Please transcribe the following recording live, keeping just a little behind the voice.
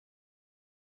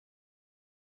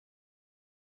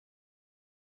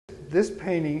this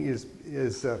painting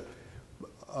is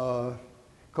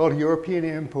called European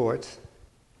Imports,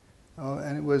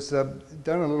 and it was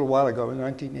done a little while ago in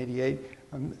 1988,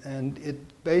 and it's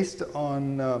based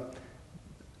on,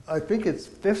 I think it's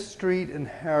 5th Street and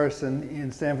Harrison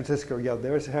in San Francisco. Yeah,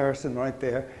 there's Harrison right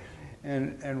there,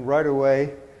 and right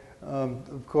away,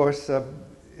 of course,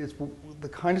 it's the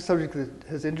kind of subject that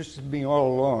has interested me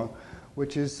all along,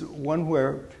 which is one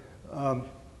where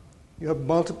you have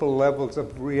multiple levels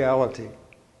of reality.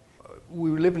 We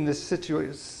live in this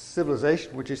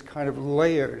civilization which is kind of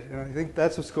layered, and I think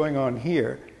that's what's going on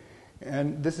here.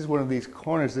 And this is one of these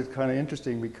corners that's kind of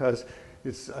interesting because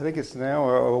I think it's now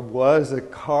or was a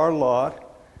car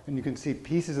lot, and you can see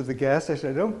pieces of the gas station.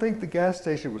 I don't think the gas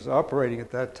station was operating at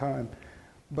that time,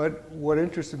 but what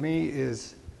interested me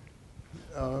is,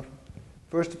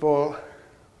 first of all,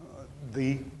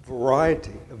 the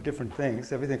variety of different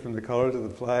things, everything from the colors of the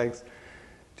flags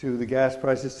to the gas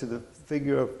prices to the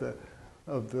figure of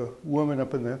the woman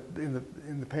up in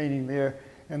the painting there,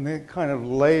 and the kind of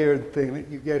layered thing that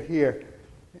you get here.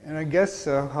 And I guess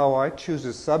how I choose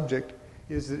a subject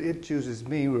is that it chooses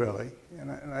me, really.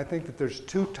 And I think that there's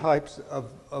two types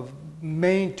of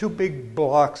two big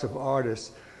blocks of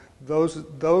artists.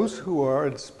 Those who are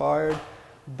inspired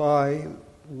by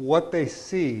what they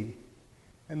see,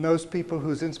 and those people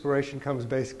whose inspiration comes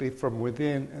basically from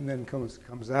within and then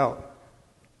comes out.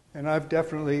 And I've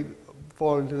definitely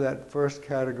fallen into that first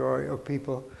category of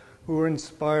people who are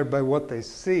inspired by what they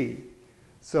see.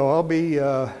 So I'll be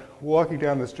walking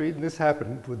down the street, and this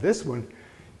happened with this one,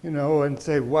 and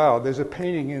say, wow, there's a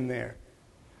painting in there.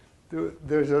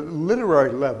 There's a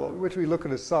literary level, in which we look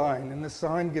at a sign, and the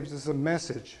sign gives us a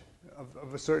message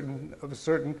of a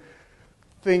certain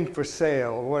thing for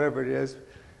sale, or whatever it is.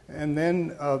 And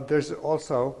then there's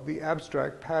also the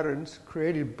abstract patterns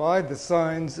created by the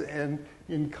signs and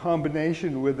in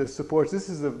combination with the supports. This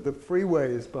is the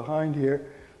freeway is behind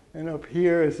here, and up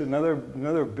here is another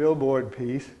billboard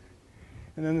piece.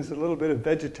 And then there's a little bit of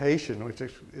vegetation, which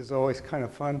is always kind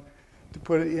of fun to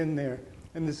put it in there.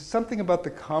 And there's something about the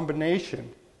combination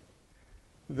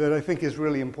that I think is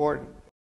really important.